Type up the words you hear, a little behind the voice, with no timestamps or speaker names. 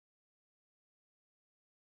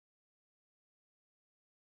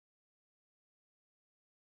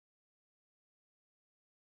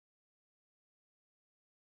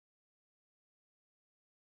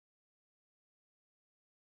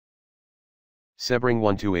Sebring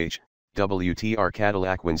 1-2H, WTR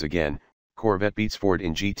Cadillac wins again, Corvette beats Ford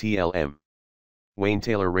in GTLM. Wayne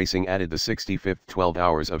Taylor Racing added the 65th 12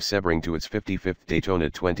 Hours of Sebring to its 55th Daytona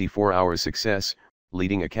 24-hour success,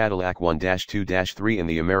 leading a Cadillac 1-2-3 in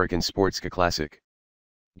the American Sportscar Classic.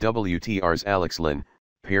 WTR's Alex Lynn,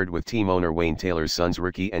 paired with team owner Wayne Taylor's sons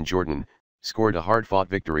Ricky and Jordan, scored a hard-fought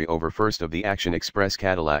victory over first of the Action Express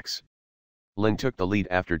Cadillacs. Lynn took the lead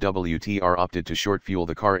after WTR opted to short-fuel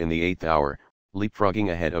the car in the 8th hour,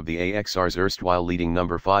 leapfrogging ahead of the AXR's erstwhile leading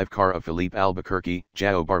number 5 car of Filipe Albuquerque,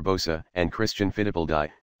 Joao Barbosa, and Christian Fittipaldi,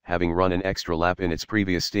 having run an extra lap in its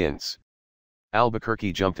previous stints.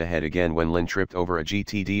 Albuquerque jumped ahead again when Lynn tripped over a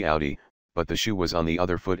GTD Audi, but the shoe was on the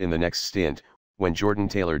other foot in the next stint, when Jordan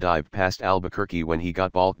Taylor dived past Albuquerque when he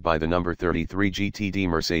got baulked by the number 33 GTD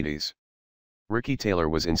Mercedes. Ricky Taylor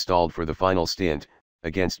was installed for the final stint,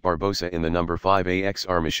 against Barbosa in the number 5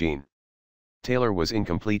 AXR machine. Taylor was in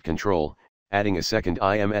complete control, adding a second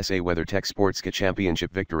IMSA WeatherTech Sportscar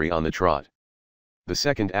Championship victory on the trot. The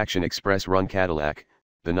second Action Express run Cadillac,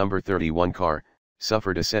 the number 31 car,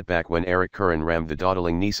 suffered a setback when Eric Curran rammed the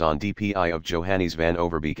dawdling Nissan DPI of Johannes van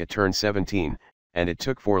Overbeek at turn 17, and it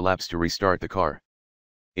took 4 laps to restart the car.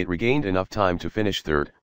 It regained enough time to finish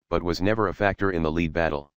third, but was never a factor in the lead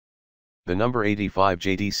battle. The number 85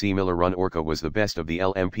 JDC Miller run Orca was the best of the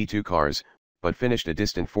LMP2 cars, but finished a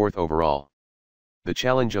distant 4th overall. The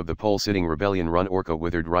challenge of the pole-sitting Rebellion run Orca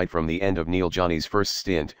withered right from the end of Neil Johnny's first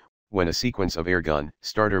stint, when a sequence of airgun,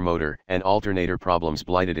 starter motor, and alternator problems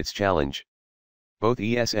blighted its challenge. Both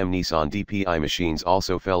ESM Nissan DPI machines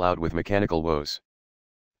also fell out with mechanical woes.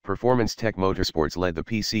 Performance Tech Motorsports led the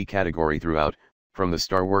PC category throughout, from the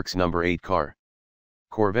Starworks number 8 car.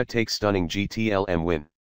 Corvette takes stunning GTLM win.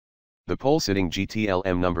 The pole-sitting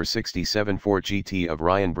GTLM number 67 Ford GT of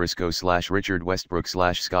Ryan Briscoe/Richard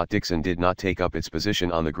Westbrook/Scott Dixon did not take up its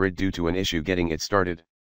position on the grid due to an issue getting it started.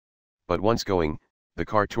 But once going, the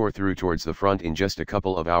car tore through towards the front in just a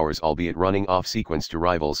couple of hours, albeit running off sequence to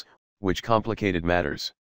rivals, which complicated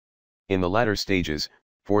matters. In the latter stages,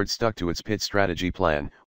 Ford stuck to its pit strategy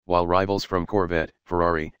plan, while rivals from Corvette,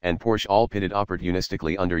 Ferrari, and Porsche all pitted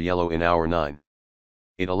opportunistically under yellow in hour 9.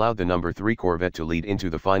 It allowed the number 3 Corvette to lead into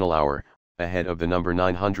the final hour, ahead of the number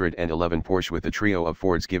 911 Porsche, with the trio of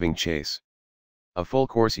Fords giving chase. A full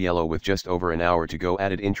course yellow with just over an hour to go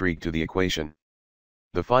added intrigue to the equation.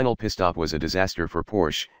 The final pit stop was a disaster for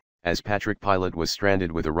Porsche, as Patrick Pilot was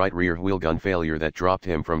stranded with a right rear wheel gun failure that dropped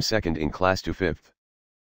him from 2nd in class to 5th.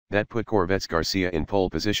 That put Corvette's Garcia in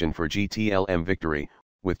pole position for GTLM victory,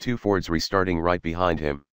 with 2 Fords restarting right behind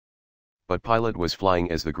him. But Pilot was flying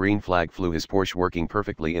as the green flag flew, his Porsche working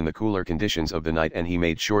perfectly in the cooler conditions of the night, and he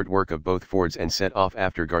made short work of both Fords and set off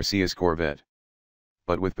after Garcia's Corvette.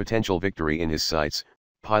 But with potential victory in his sights,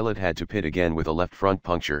 Pilot had to pit again with a left front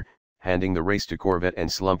puncture, handing the race to Corvette and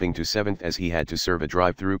slumping to 7th as he had to serve a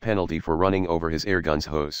drive-through penalty for running over his airgun's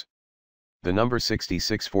hose. The number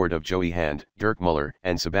 66 Ford of Joey Hand, Dirk Muller,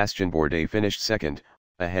 and Sebastian Bourdais finished 2nd,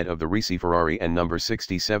 ahead of the Ricci Ferrari and number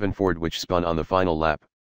 67 Ford, which spun on the final lap.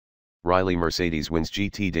 Riley Mercedes wins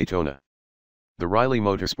GT Daytona. The Riley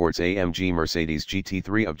Motorsports AMG Mercedes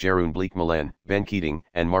GT3 of Jeroen Bleekmolen, Ben Keating,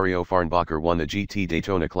 and Mario Farnbacher won the GT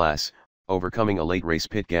Daytona class, overcoming a late race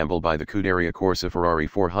pit gamble by the Scuderia Corsa Ferrari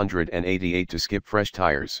 488 to skip fresh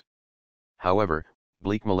tires. However,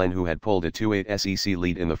 Bleekmolen, who had pulled a 2.8 SEC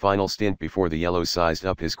lead in the final stint before the yellows sized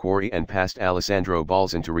up his quarry and passed Alessandro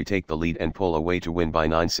Balzan to retake the lead and pull away to win by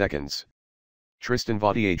 9 seconds. Tristan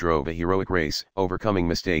Vautier drove a heroic race, overcoming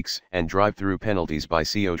mistakes and drive-through penalties by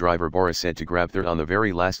CO driver Boris said to grab third on the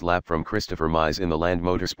very last lap from Christopher Mies in the Land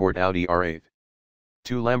Motorsport Audi R8.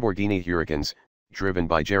 2 Lamborghini Huracans, driven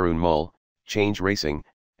by Jeroen Mull, Change Racing,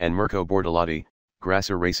 and Mirko Bortolotti,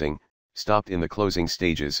 Grasser Racing, stopped in the closing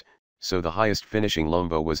stages, so the highest finishing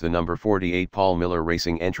Lombo was the number 48 Paul Miller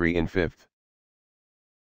Racing entry in 5th.